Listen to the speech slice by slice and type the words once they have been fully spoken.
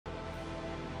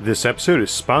This episode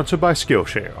is sponsored by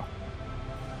Skillshare.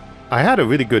 I had a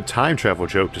really good time travel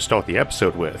joke to start the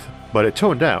episode with, but it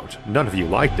turned out none of you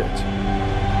liked it.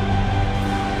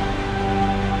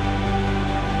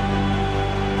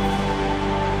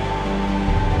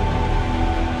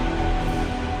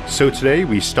 So today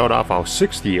we start off our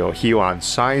 6th year here on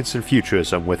Science and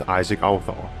Futurism with Isaac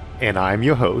Arthur, and I'm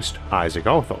your host, Isaac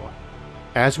Arthur.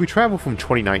 As we travel from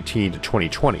 2019 to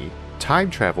 2020, time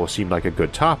travel seemed like a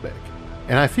good topic,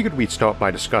 and I figured we'd start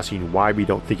by discussing why we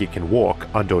don't think it can work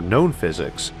under known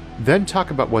physics, then talk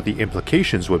about what the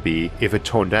implications would be if it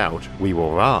turned out we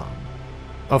were wrong.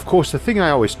 Of course, the thing I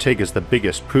always take as the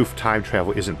biggest proof time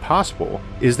travel isn't possible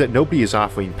is that nobody is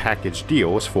offering package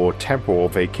deals for temporal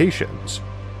vacations.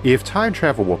 If time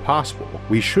travel were possible,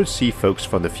 we should see folks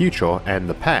from the future and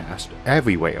the past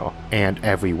everywhere and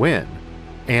everywhen,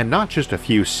 and not just a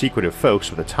few secretive folks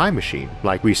with a time machine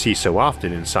like we see so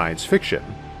often in science fiction.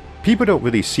 People don't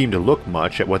really seem to look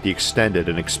much at what the extended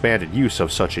and expanded use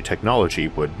of such a technology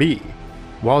would be.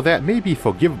 While that may be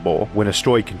forgivable when a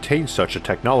story contains such a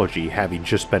technology having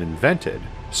just been invented,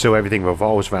 so everything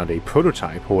revolves around a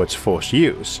prototype or its first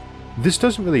use, this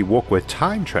doesn't really work with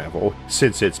time travel,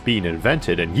 since it's being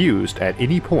invented and used at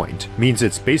any point means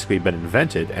it's basically been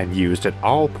invented and used at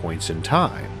all points in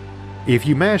time. If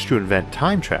you manage to invent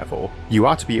time travel, you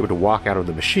ought to be able to walk out of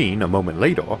the machine a moment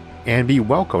later and be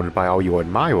welcomed by all your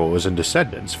admirers and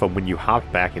descendants from when you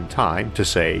hopped back in time to,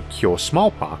 say, cure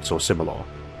smallpox or similar.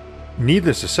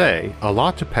 Needless to say, a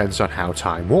lot depends on how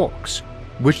time works,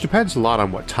 which depends a lot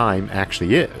on what time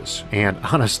actually is, and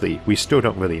honestly, we still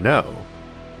don't really know.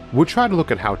 We'll try to look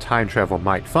at how time travel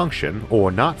might function, or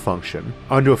not function,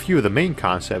 under a few of the main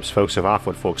concepts folks have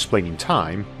offered for explaining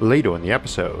time later in the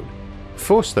episode.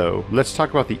 First though, let's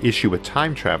talk about the issue with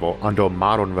time travel under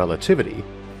modern relativity,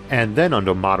 and then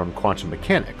under modern quantum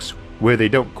mechanics, where they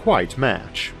don't quite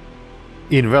match.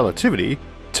 In relativity,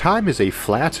 time is a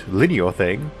flat, linear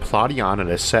thing plodding on at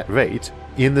a set rate,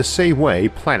 in the same way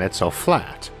planets are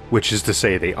flat, which is to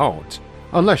say they aren't,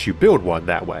 unless you build one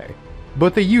that way.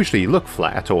 But they usually look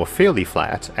flat or fairly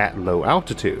flat at low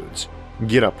altitudes.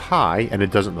 Get up high and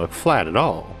it doesn't look flat at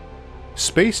all.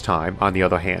 Space-time, on the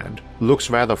other hand, looks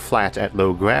rather flat at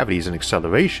low gravities and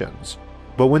accelerations,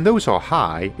 but when those are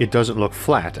high, it doesn't look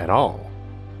flat at all.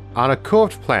 On a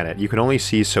curved planet, you can only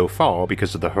see so far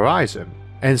because of the horizon,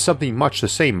 and something much the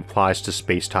same applies to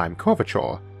space-time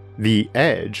curvature. The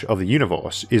edge of the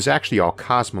universe is actually our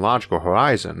cosmological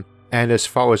horizon, and as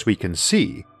far as we can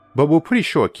see, but we're pretty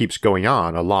sure it keeps going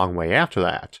on a long way after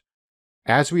that.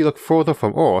 As we look further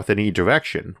from Earth in any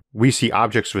direction, we see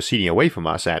objects receding away from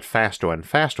us at faster and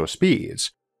faster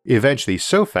speeds, eventually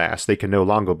so fast they can no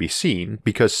longer be seen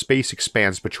because space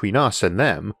expands between us and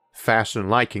them faster than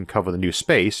light can cover the new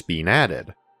space being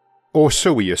added. Or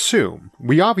so we assume.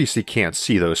 We obviously can't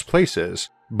see those places,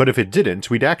 but if it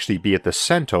didn't, we'd actually be at the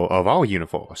center of our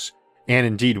universe. And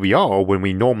indeed we are when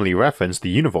we normally reference the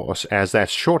universe as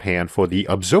that shorthand for the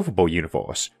observable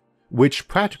universe, which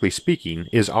practically speaking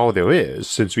is all there is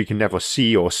since we can never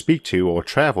see or speak to or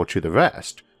travel to the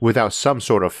rest without some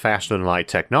sort of faster-than-light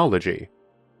technology.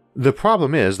 The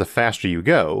problem is the faster you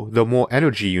go, the more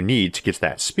energy you need to get to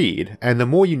that speed, and the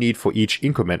more you need for each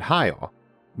increment higher.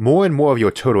 More and more of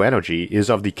your total energy is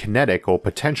of the kinetic or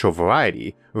potential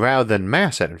variety rather than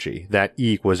mass energy, that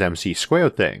E equals mc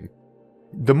squared thing.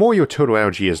 The more your total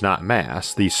energy is not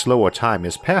mass, the slower time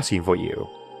is passing for you.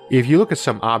 If you look at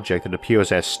some object that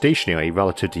appears as stationary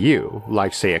relative to you,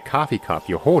 like say a coffee cup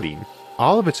you're holding,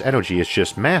 all of its energy is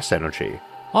just mass energy,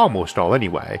 almost all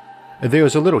anyway. There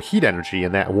is a little heat energy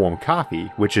in that warm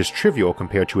coffee, which is trivial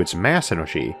compared to its mass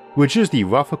energy, which is the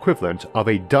rough equivalent of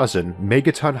a dozen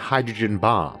megaton hydrogen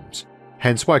bombs,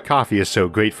 hence why coffee is so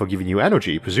great for giving you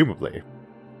energy, presumably.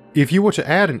 If you were to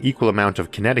add an equal amount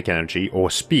of kinetic energy or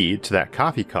speed to that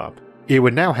coffee cup, it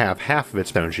would now have half of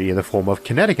its energy in the form of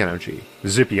kinetic energy,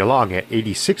 zipping along at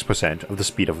 86% of the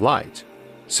speed of light.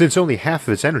 Since only half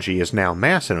of its energy is now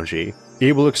mass energy,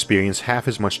 it will experience half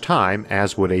as much time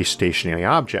as would a stationary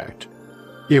object.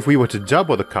 If we were to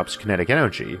double the cup's kinetic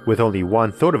energy, with only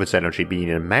 1/3 of its energy being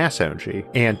in mass energy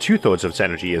and 2/3 of its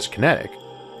energy is kinetic,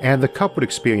 and the cup would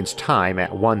experience time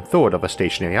at 1/3 of a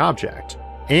stationary object,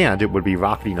 and it would be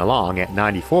rocketing along at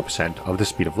 94% of the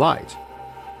speed of light.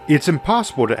 It's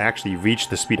impossible to actually reach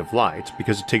the speed of light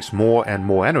because it takes more and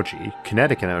more energy,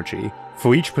 kinetic energy,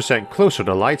 for each percent closer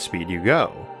to light speed you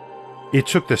go. It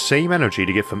took the same energy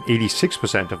to get from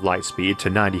 86% of light speed to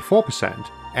 94%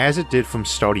 as it did from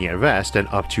starting at rest and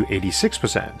up to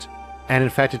 86%, and in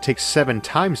fact it takes 7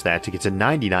 times that to get to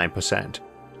 99%,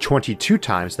 22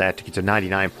 times that to get to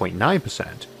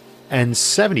 99.9%, and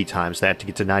 70 times that to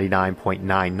get to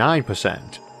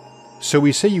 99.99%. So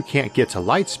we say you can't get to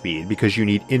light speed because you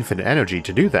need infinite energy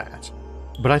to do that.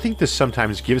 But I think this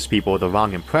sometimes gives people the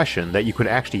wrong impression that you could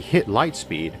actually hit light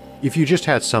speed if you just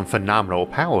had some phenomenal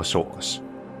power source.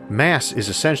 Mass is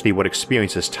essentially what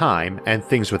experiences time, and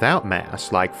things without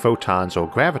mass, like photons or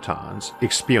gravitons,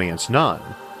 experience none.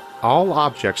 All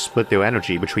objects split their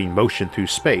energy between motion through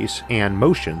space and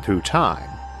motion through time.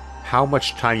 How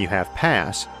much time you have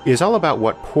pass is all about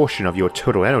what portion of your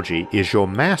total energy is your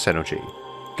mass energy.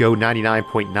 Go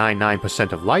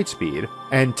 99.99% of light speed,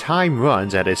 and time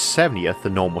runs at a 70th the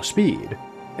normal speed.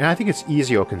 And I think it's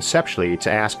easier conceptually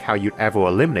to ask how you'd ever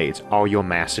eliminate all your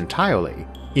mass entirely,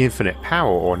 infinite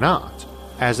power or not,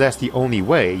 as that's the only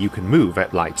way you can move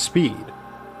at light speed.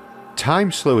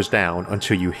 Time slows down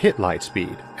until you hit light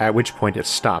speed, at which point it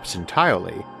stops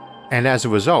entirely, and as a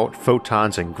result,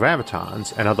 photons and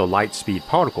gravitons and other light speed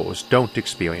particles don't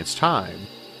experience time,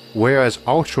 whereas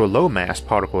ultra-low mass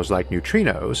particles like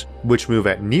neutrinos, which move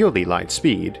at nearly light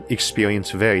speed,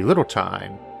 experience very little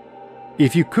time.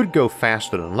 If you could go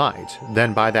faster than light,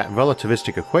 then by that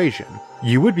relativistic equation,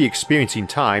 you would be experiencing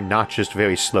time not just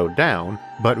very slowed down,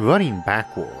 but running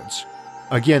backwards.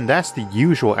 Again, that's the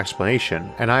usual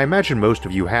explanation, and I imagine most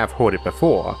of you have heard it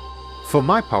before. For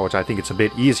my part, I think it's a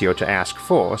bit easier to ask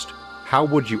first, how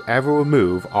would you ever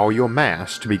remove all your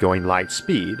mass to be going light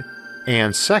speed?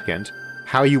 And second,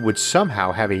 how you would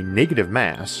somehow have a negative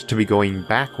mass to be going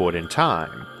backward in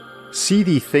time. See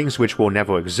the Things Which Will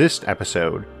Never Exist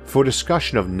episode for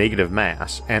discussion of negative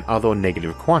mass and other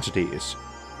negative quantities.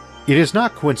 It is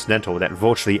not coincidental that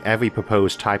virtually every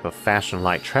proposed type of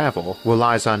faster-than-light travel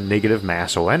relies on negative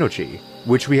mass or energy,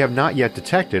 which we have not yet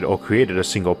detected or created a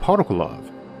single particle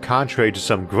of, contrary to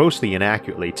some grossly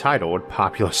inaccurately titled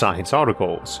popular science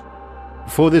articles.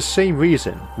 For this same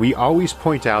reason, we always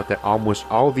point out that almost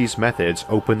all these methods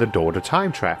open the door to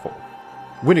time travel.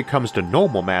 When it comes to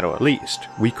normal matter at least,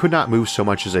 we could not move so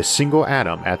much as a single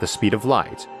atom at the speed of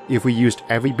light if we used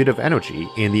every bit of energy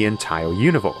in the entire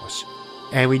universe,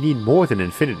 and we need more than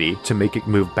infinity to make it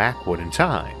move backward in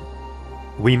time.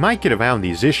 We might get around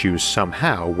these issues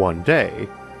somehow one day,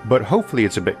 but hopefully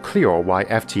it's a bit clearer why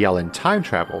FTL and time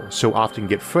travel so often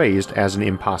get phrased as an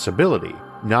impossibility,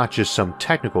 not just some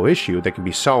technical issue that can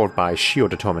be solved by sheer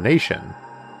determination.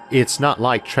 It's not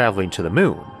like traveling to the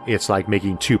moon, it's like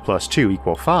making 2 + 2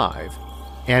 = 5.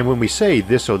 And when we say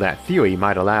this or that theory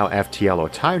might allow FTL or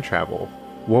time travel,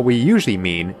 what we usually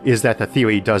mean is that the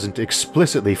theory doesn't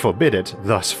explicitly forbid it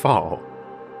thus far.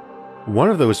 One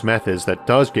of those methods that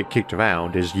does get kicked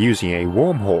around is using a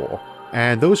wormhole,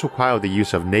 and those require the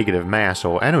use of negative mass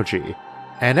or energy,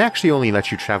 and actually only let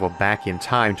you travel back in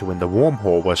time to when the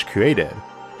wormhole was created,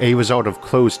 a result of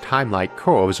closed time-like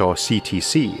curves or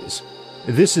CTCs.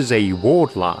 This is a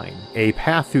world line, a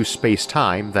path through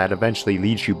space-time that eventually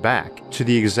leads you back to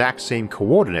the exact same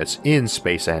coordinates in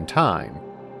space and time.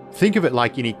 Think of it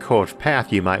like any curved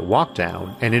path you might walk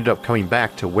down and end up coming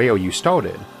back to where you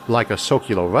started, like a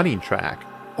circular running track,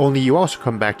 only you also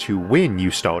come back to when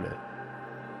you started.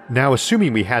 Now,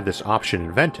 assuming we had this option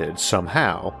invented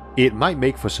somehow, it might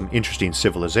make for some interesting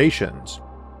civilizations.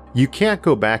 You can't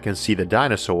go back and see the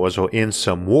dinosaurs or end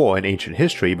some war in ancient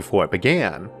history before it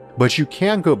began, but you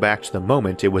can go back to the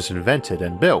moment it was invented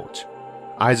and built.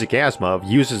 Isaac Asimov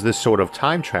uses this sort of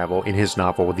time travel in his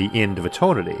novel The End of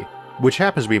Eternity, which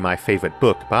happens to be my favorite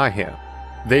book by him.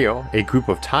 There, a group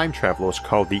of time travelers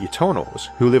called the Eternals,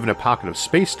 who live in a pocket of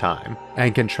space-time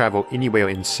and can travel anywhere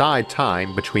inside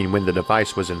time between when the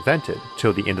device was invented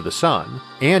till the end of the sun,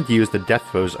 and use the death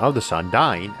throes of the sun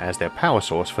dying as their power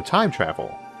source for time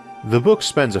travel. The book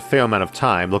spends a fair amount of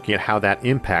time looking at how that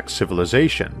impacts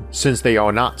civilization, since they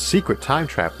are not secret time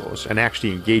travelers and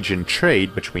actually engage in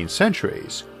trade between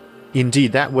centuries.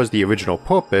 Indeed, that was the original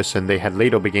purpose, and they had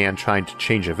later began trying to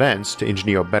change events to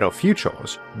engineer better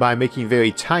futures by making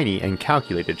very tiny and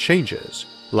calculated changes,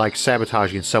 like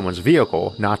sabotaging someone's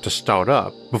vehicle not to start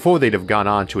up before they'd have gone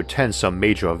on to attend some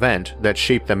major event that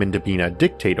shaped them into being a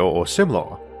dictator or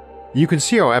similar. You can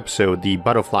see our episode The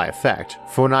Butterfly Effect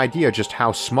for an idea just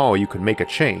how small you could make a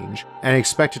change and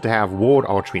expect it to have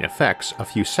world-altering effects a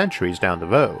few centuries down the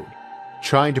road.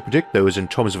 Trying to predict those in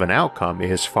terms of an outcome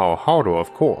is far harder,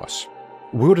 of course.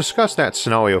 We'll discuss that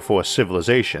scenario for a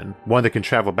civilization, one that can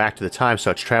travel back to the time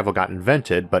such travel got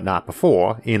invented but not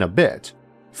before, in a bit.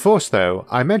 First though,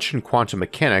 I mentioned quantum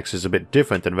mechanics is a bit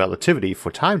different than relativity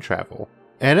for time travel,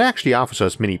 and it actually offers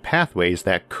us many pathways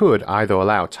that could either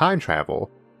allow time travel,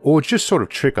 or just sort of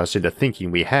trick us into thinking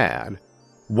we had.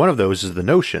 One of those is the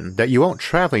notion that you aren't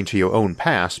traveling to your own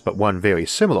past but one very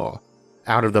similar,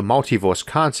 out of the multiverse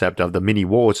concept of the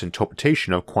mini-world's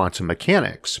interpretation of quantum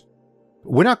mechanics.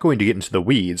 We're not going to get into the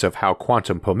weeds of how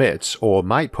quantum permits or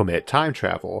might permit time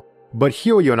travel, but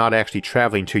here you're not actually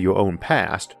traveling to your own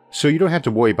past, so you don't have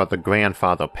to worry about the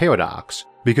grandfather paradox,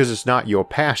 because it's not your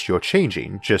past you're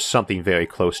changing, just something very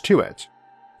close to it.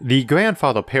 The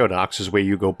grandfather paradox is where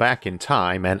you go back in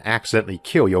time and accidentally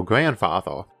kill your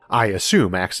grandfather, I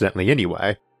assume accidentally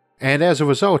anyway, and as a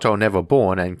result are never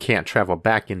born and can't travel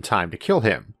back in time to kill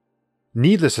him.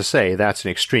 Needless to say, that's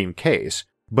an extreme case,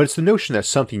 but it's the notion that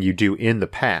something you do in the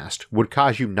past would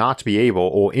cause you not to be able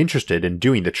or interested in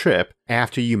doing the trip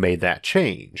after you made that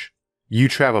change. You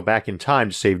travel back in time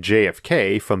to save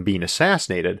JFK from being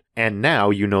assassinated, and now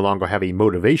you no longer have a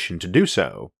motivation to do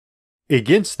so.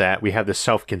 Against that, we have the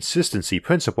self-consistency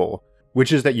principle,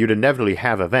 which is that you'd inevitably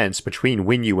have events between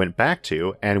when you went back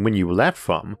to and when you left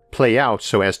from play out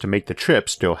so as to make the trip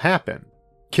still happen.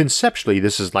 Conceptually,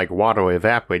 this is like water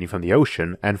evaporating from the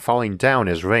ocean and falling down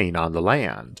as rain on the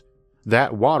land.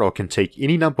 That water can take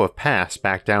any number of paths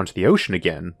back down to the ocean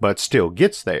again, but still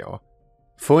gets there.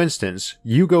 For instance,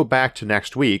 you go back to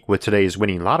next week with today's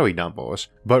winning lottery numbers,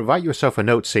 but write yourself a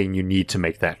note saying you need to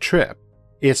make that trip.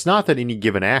 It's not that any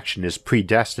given action is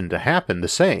predestined to happen the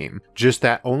same, just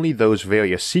that only those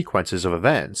various sequences of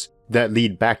events that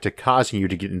lead back to causing you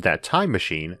to get in that time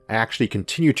machine actually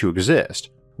continue to exist,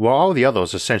 while all the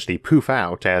others essentially poof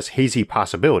out as hazy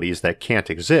possibilities that can't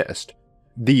exist.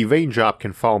 The raindrop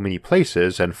can fall many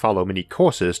places and follow many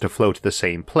courses to flow to the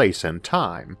same place and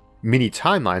time. Many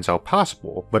timelines are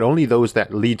possible, but only those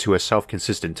that lead to a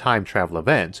self-consistent time travel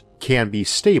event can be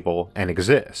stable and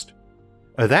exist.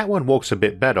 That one works a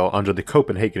bit better under the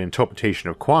Copenhagen interpretation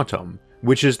of quantum,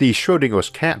 which is the Schrödinger's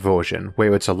cat version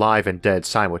where it's alive and dead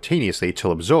simultaneously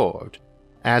till absorbed,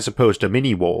 as opposed to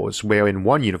mini-wars where in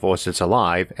one universe it's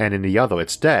alive and in the other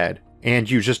it's dead,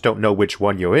 and you just don't know which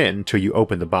one you're in till you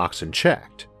open the box and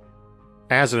checked.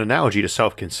 As an analogy to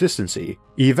self-consistency,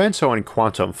 events are in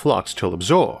quantum flux till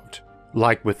absorbed,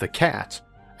 like with the cat,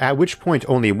 at which point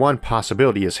only one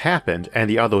possibility has happened and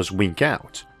the others wink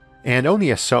out, and only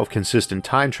a self-consistent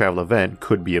time travel event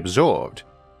could be absorbed.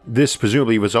 This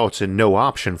presumably results in no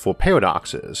option for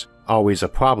paradoxes, always a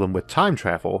problem with time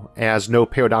travel, as no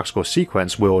paradoxical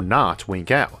sequence will not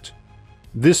wink out.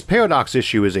 This paradox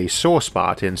issue is a sore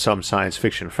spot in some science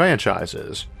fiction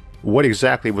franchises. What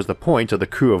exactly was the point of the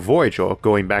crew of Voyager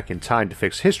going back in time to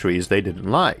fix histories they didn't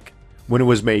like, when it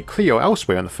was made clear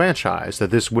elsewhere in the franchise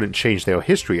that this wouldn't change their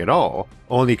history at all,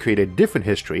 only create a different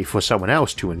history for someone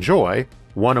else to enjoy,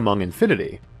 one among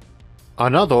infinity?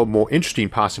 Another, more interesting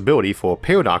possibility for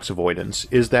paradox avoidance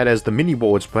is that as the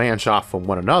mini-worlds branch off from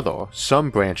one another, some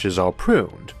branches are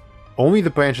pruned. Only the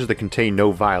branches that contain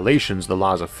no violations of the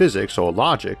laws of physics or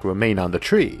logic remain on the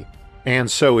tree, and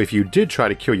so if you did try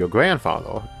to kill your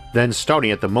grandfather, then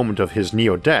starting at the moment of his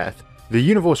near-death, the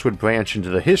universe would branch into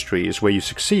the histories where you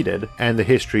succeeded and the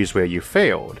histories where you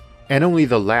failed, and only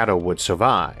the latter would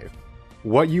survive.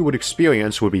 What you would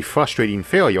experience would be frustrating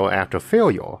failure after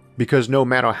failure, because no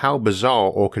matter how bizarre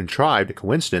or contrived a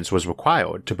coincidence was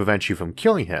required to prevent you from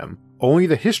killing him, only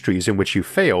the histories in which you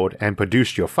failed and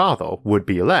produced your father would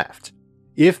be left.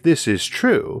 If this is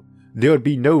true, there would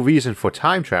be no reason for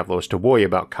time travelers to worry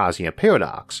about causing a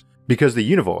paradox, because the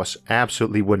universe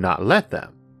absolutely would not let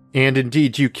them. And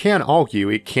indeed, you can argue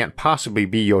it can't possibly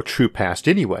be your true past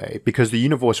anyway, because the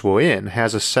universe we're in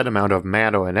has a set amount of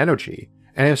matter and energy,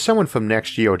 and if someone from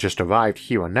next year just arrived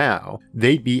here and now,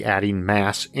 they'd be adding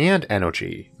mass and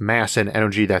energy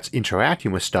that's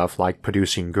interacting with stuff like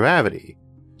producing gravity.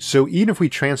 So even if we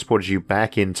transported you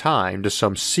back in time to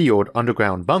some sealed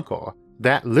underground bunker,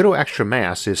 that little extra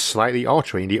mass is slightly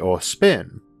altering the Earth's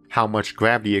spin, how much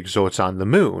gravity exerts on the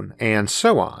moon, and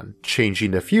so on,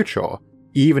 changing the future,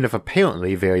 even if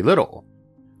apparently very little.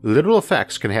 Little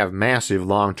effects can have massive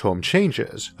long-term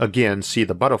changes, again see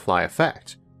the butterfly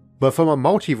effect. But from a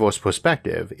multiverse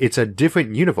perspective, it's a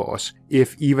different universe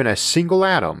if even a single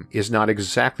atom is not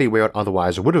exactly where it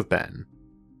otherwise would have been.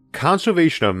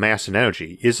 Conservation of mass and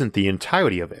energy isn't the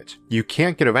entirety of it. You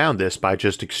can't get around this by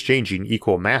just exchanging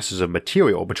equal masses of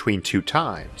material between two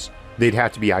times. They'd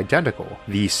have to be identical,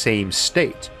 the same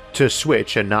state, to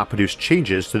switch and not produce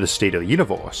changes to the state of the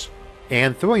universe.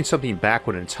 And throwing something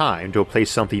backward in time to replace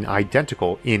something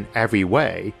identical in every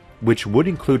way, which would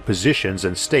include positions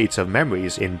and states of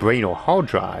memories in brain or hard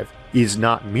drive, is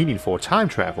not meaningful time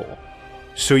travel.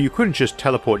 So you couldn't just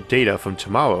teleport data from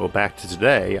tomorrow back to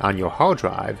today on your hard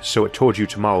drive so it told you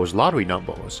tomorrow's lottery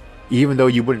numbers, even though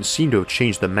you wouldn't seem to have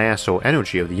changed the mass or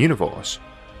energy of the universe.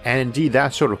 And indeed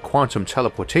that sort of quantum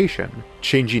teleportation,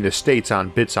 changing the states on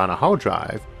bits on a hard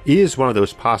drive, is one of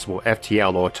those possible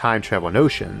FTL or time travel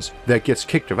notions that gets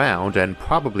kicked around and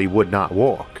probably would not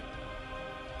work.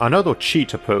 Another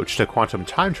cheat approach to quantum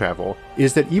time travel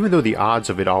is that even though the odds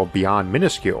of it are beyond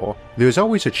minuscule, there's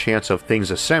always a chance of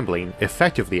things assembling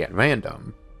effectively at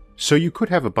random. So you could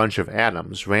have a bunch of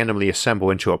atoms randomly assemble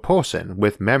into a person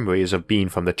with memories of being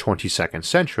from the 22nd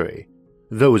century.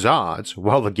 Those odds,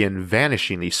 while again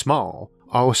vanishingly small,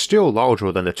 are still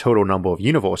larger than the total number of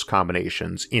universe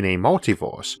combinations in a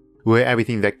multiverse, where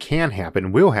everything that can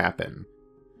happen will happen.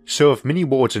 So if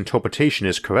Mini-Ward's interpretation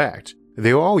is correct,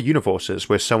 there are universes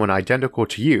where someone identical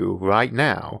to you right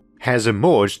now has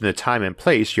emerged in the time and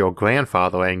place your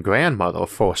grandfather and grandmother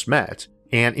first met,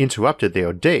 and interrupted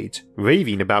their date,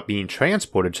 raving about being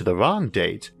transported to the wrong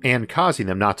date and causing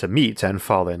them not to meet and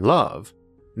fall in love.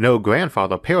 No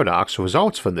grandfather paradox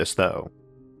results from this though.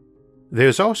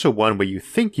 There's also one where you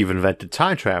think you've invented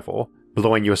time travel,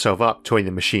 blowing yourself up, turning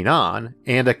the machine on,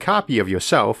 and a copy of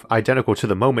yourself identical to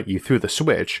the moment you threw the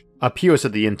switch appears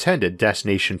at the intended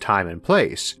destination time and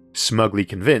place, smugly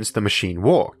convinced the machine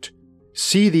worked.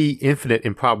 See the Infinite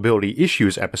Improbability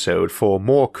Issues episode for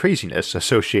more craziness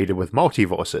associated with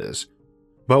multiverses.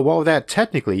 But while that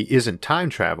technically isn't time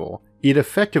travel, it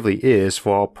effectively is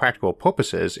for all practical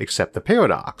purposes except the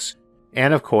paradox,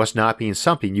 and of course not being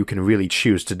something you can really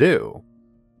choose to do.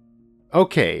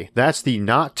 Okay, that's the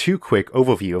not too quick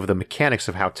overview of the mechanics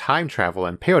of how time travel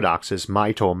and paradoxes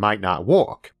might or might not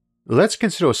work. Let's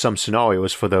consider some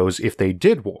scenarios for those if they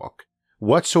did work.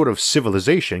 What sort of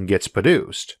civilization gets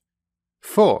produced?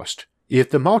 First,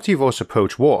 if the multiverse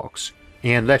approach works,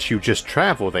 and lets you just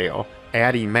travel there,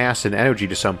 adding mass and energy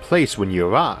to some place when you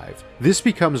arrive, this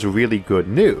becomes really good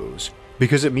news,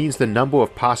 because it means the number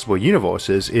of possible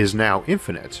universes is now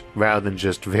infinite, rather than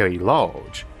just very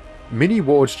large.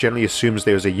 Mini-Wards generally assumes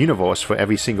there's a universe for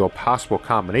every single possible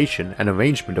combination and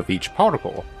arrangement of each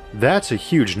particle. That's a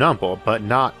huge number, but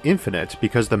not infinite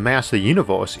because the mass of the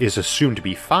universe is assumed to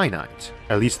be finite,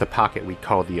 at least the pocket we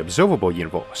call the observable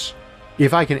universe.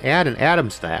 If I can add an atom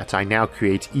to that, I now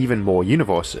create even more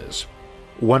universes.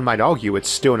 One might argue it's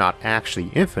still not actually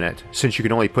infinite, since you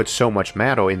can only put so much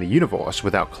matter in the universe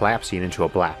without collapsing into a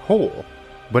black hole,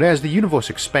 but as the universe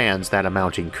expands, that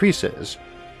amount increases.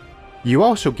 You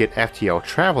also get FTL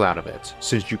travel out of it,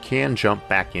 since you can jump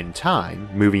back in time,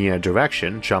 moving in a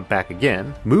direction, jump back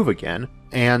again, move again,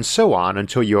 and so on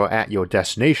until you're at your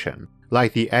destination,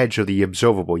 like the edge of the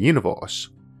observable universe.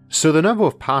 So the number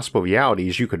of possible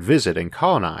realities you could visit and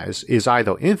colonize is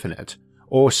either infinite,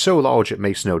 or so large it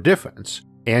makes no difference,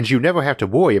 and you never have to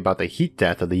worry about the heat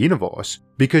death of the universe,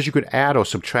 because you could add or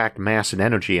subtract mass and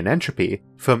energy and entropy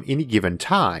from any given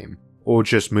time, or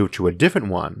just move to a different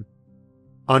one.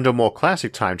 Under more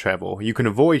classic time travel, you can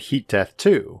avoid heat death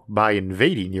too, by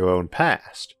invading your own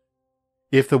past.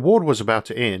 If the world was about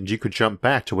to end, you could jump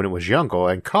back to when it was younger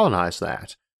and colonize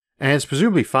that, and it's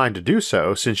presumably fine to do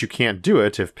so since you can't do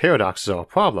it if paradoxes are a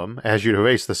problem, as you'd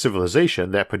erase the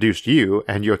civilization that produced you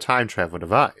and your time travel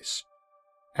device.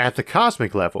 At the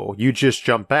cosmic level, you just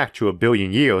jump back to 1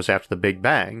 billion years after the Big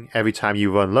Bang every time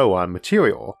you run low on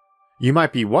material. You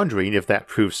might be wondering if that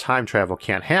proves time travel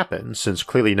can't happen, since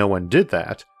clearly no one did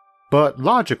that, but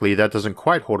logically that doesn't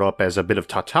quite hold up as a bit of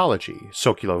tautology,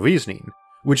 circular reasoning,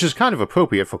 which is kind of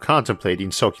appropriate for contemplating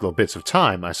circular bits of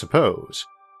time, I suppose.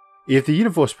 If the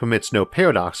universe permits no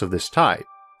paradox of this type,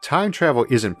 time travel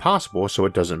isn't possible so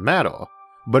it doesn't matter,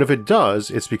 but if it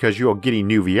does, it's because you are getting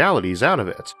new realities out of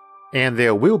it, and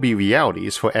there will be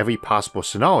realities for every possible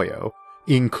scenario,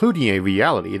 including a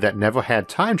reality that never had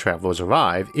time travelers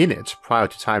arrive in it prior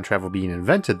to time travel being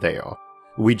invented there.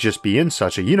 We'd just be in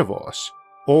such a universe,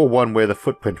 or one where the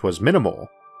footprint was minimal.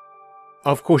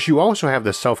 Of course, you also have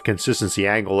the self-consistency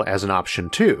angle as an option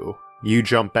too. You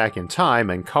jump back in time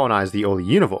and colonize the early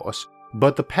universe,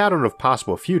 but the pattern of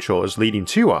possible futures leading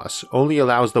to us only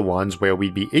allows the ones where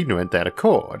we'd be ignorant that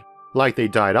occurred, like they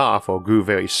died off or grew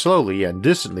very slowly and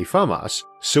distantly from us,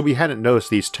 so we hadn't noticed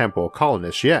these temporal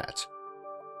colonists yet.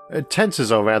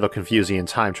 Tenses are rather confusing in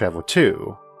time travel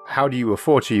too. How do you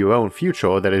refer to your own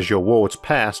future that is your world's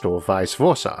past or vice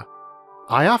versa?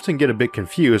 I often get a bit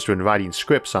confused when writing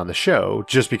scripts on the show,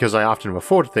 just because I often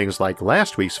refer to things like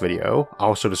last week's video,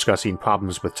 also discussing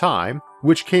problems with time,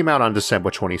 which came out on December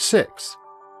 26th.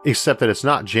 Except that it's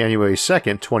not January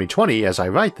 2nd, 2020 as I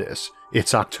write this,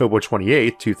 it's October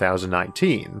 28th,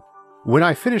 2019. When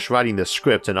I finish writing this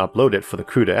script and upload it for the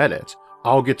crew to edit,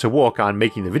 I'll get to work on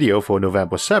making the video for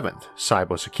November 7th,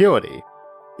 cybersecurity.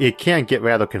 It can get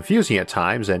rather confusing at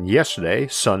times, and yesterday,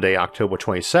 Sunday, October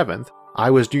 27th, I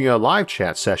was doing a live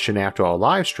chat session after our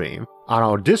live stream on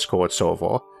our Discord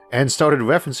server, and started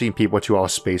referencing people to our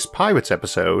Space Pirates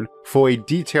episode for a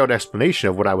detailed explanation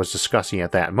of what I was discussing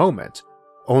at that moment,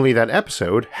 only that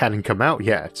episode hadn't come out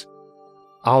yet.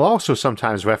 I'll also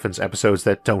sometimes reference episodes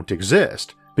that don't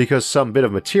exist, because some bit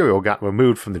of material got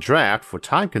removed from the draft for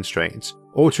time constraints,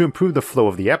 or to improve the flow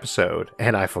of the episode,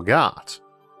 and I forgot.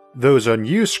 Those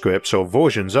unused scripts or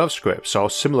versions of scripts are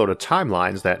similar to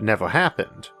timelines that never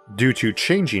happened, due to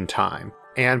changing time,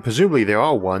 and presumably there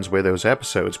are ones where those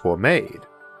episodes were made.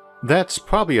 That's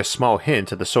probably a small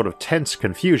hint at the sort of tense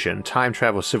confusion time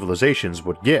travel civilizations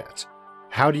would get.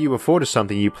 How do you refer to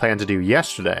something you plan to do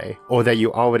yesterday, or that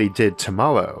you already did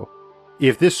tomorrow?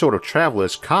 If this sort of travel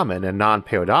is common and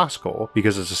non-paradoxical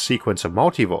because it's a sequence of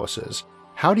multiverses,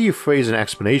 how do you phrase an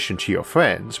explanation to your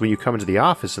friends when you come into the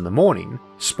office in the morning,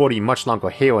 sporting much longer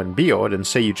hair and beard, and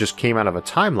say you just came out of a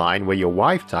timeline where your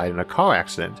wife died in a car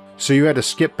accident, so you had to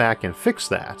skip back and fix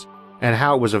that, and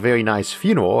how it was a very nice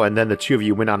funeral and then the two of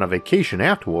you went on a vacation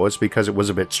afterwards because it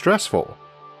was a bit stressful?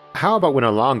 How about when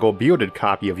a longer bearded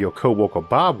copy of your coworker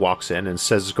Bob walks in and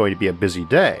says it's going to be a busy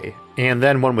day, and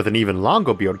then one with an even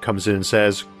longer beard comes in and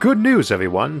says, "Good news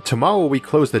everyone, tomorrow we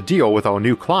close the deal with our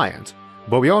new client,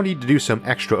 but we all need to do some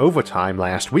extra overtime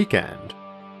last weekend."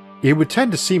 It would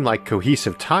tend to seem like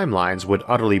cohesive timelines would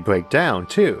utterly break down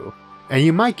too, and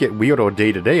you might get weirder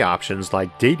day-to-day options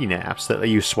like dating apps that let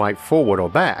you swipe forward or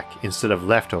back instead of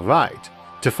left or right,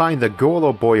 to find the girl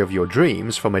or boy of your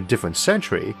dreams from a different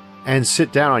century and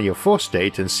sit down on your first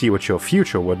date and see what your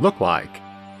future would look like.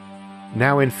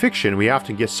 Now in fiction we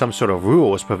often get some sort of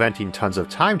rules preventing tons of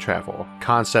time travel,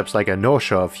 concepts like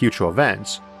inertia of future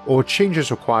events, or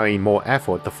changes requiring more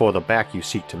effort the further back you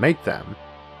seek to make them.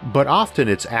 But often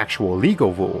it's actual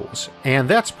legal rules, and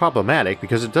that's problematic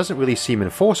because it doesn't really seem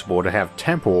enforceable to have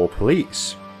temporal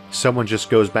police. Someone just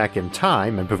goes back in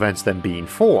time and prevents them being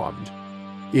formed.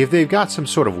 If they've got some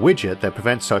sort of widget that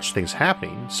prevents such things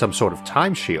happening, some sort of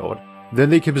time shield, then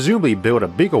they can presumably build a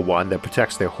bigger one that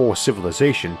protects their whole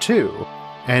civilization too,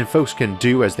 and folks can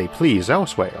do as they please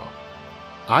elsewhere.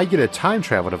 I get a time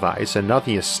travel device and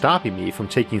nothing is stopping me from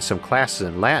taking some classes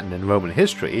in Latin and Roman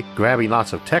history, grabbing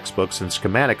lots of textbooks and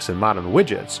schematics and modern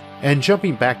widgets, and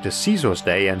jumping back to Caesar's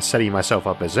day and setting myself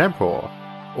up as emperor,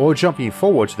 or jumping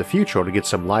forward to the future to get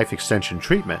some life extension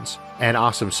treatments and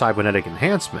awesome cybernetic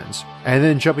enhancements, and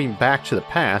then jumping back to the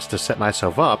past to set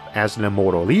myself up as an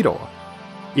immortal leader.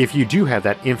 If you do have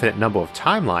that infinite number of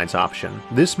timelines option,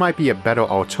 this might be a better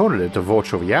alternative to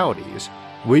virtual realities,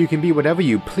 where you can be whatever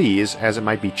you please as it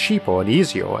might be cheaper and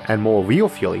easier and more real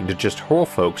feeling to just hurl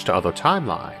folks to other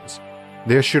timelines.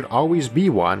 There should always be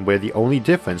one where the only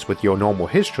difference with your normal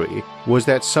history was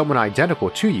that someone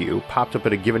identical to you popped up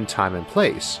at a given time and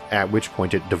place, at which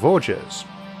point it diverges.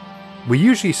 We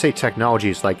usually say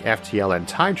technologies like FTL and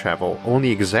time travel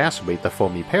only exacerbate the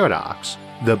Fermi paradox,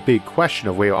 the big question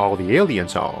of where all the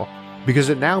aliens are, because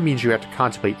it now means you have to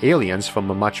contemplate aliens from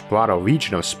a much broader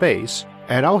region of space,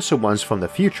 and also ones from the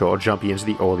future jumping into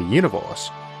the early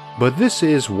universe. But this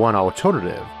is one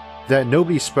alternative, that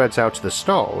nobody spreads out to the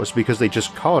stars because they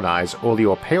just colonize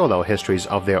earlier parallel histories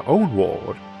of their own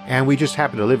world, and we just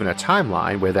happen to live in a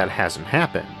timeline where that hasn't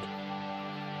happened.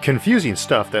 Confusing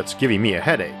stuff that's giving me a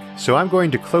headache, so I'm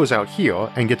going to close out here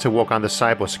and get to work on the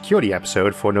cybersecurity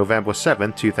episode for November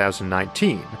 7th,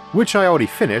 2019, which I already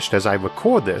finished as I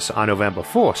record this on November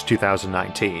 1st,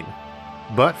 2019.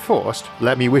 But first,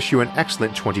 let me wish you an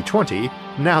excellent 2020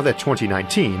 now that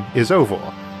 2019 is over.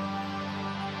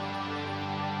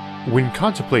 When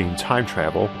contemplating time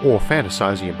travel or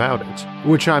fantasizing about it,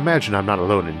 which I imagine I'm not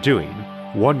alone in doing,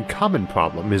 one common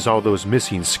problem is all those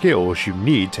missing skills you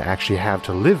need to actually have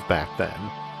to live back then,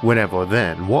 whenever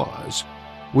then was.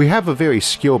 We have a very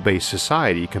skill-based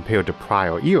society compared to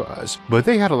prior eras, but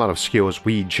they had a lot of skills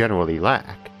we generally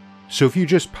lack. So if you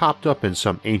just popped up in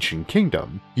some ancient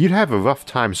kingdom, you'd have a rough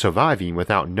time surviving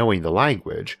without knowing the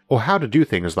language, or how to do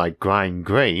things like grind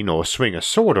grain or swing a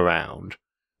sword around.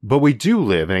 But we do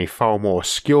live in a far more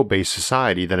skill-based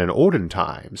society than in olden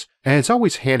times, and it's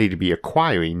always handy to be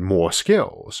acquiring more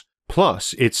skills.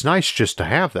 Plus, it's nice just to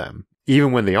have them.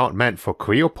 Even when they aren't meant for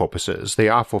career purposes, they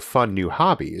offer fun new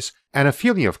hobbies, and a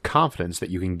feeling of confidence that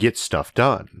you can get stuff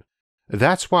done.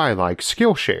 That's why I like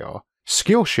Skillshare.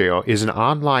 Skillshare is an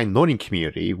online learning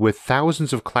community with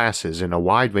thousands of classes in a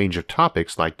wide range of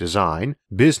topics like design,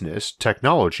 business,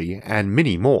 technology, and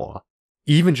many more.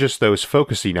 Even just those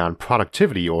focusing on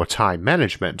productivity or time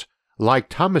management, like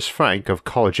Thomas Frank of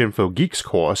College Info Geek's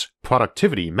course,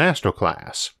 Productivity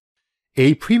Masterclass.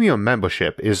 A premium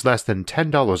membership is less than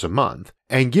 $10 a month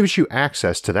and gives you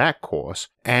access to that course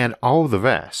and all the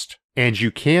rest, and you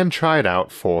can try it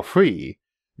out for free.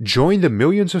 Join the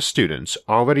millions of students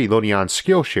already learning on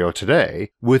Skillshare today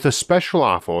with a special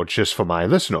offer just for my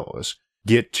listeners.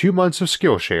 Get 2 months of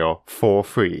Skillshare for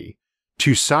free.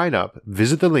 To sign up,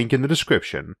 visit the link in the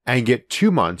description and get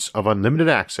 2 months of unlimited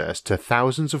access to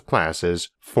thousands of classes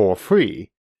for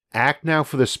free. Act now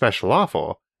for this special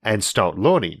offer and start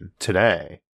learning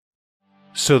today.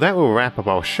 So that will wrap up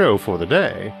our show for the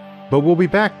day, but we'll be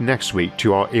back next week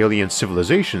to our Alien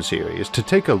Civilization series to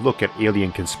take a look at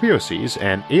alien conspiracies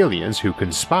and aliens who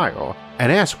conspire, and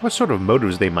ask what sort of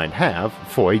motives they might have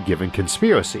for a given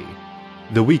conspiracy.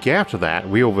 The week after that,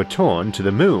 we'll return to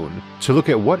the moon to look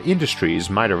at what industries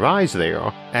might arise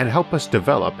there and help us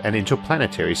develop an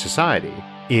interplanetary society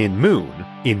in Moon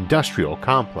Industrial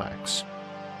Complex.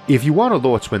 If you want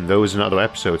alerts when those and other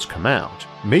episodes come out,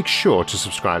 make sure to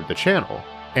subscribe to the channel,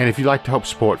 and if you'd like to help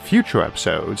support future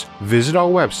episodes, visit our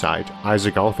website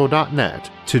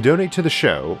isaacarthur.net to donate to the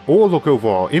show or look over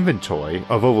our inventory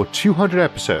of over 200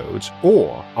 episodes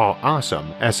or our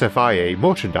awesome SFIA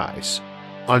merchandise.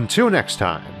 Until next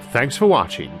time, thanks for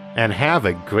watching and have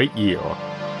a great year.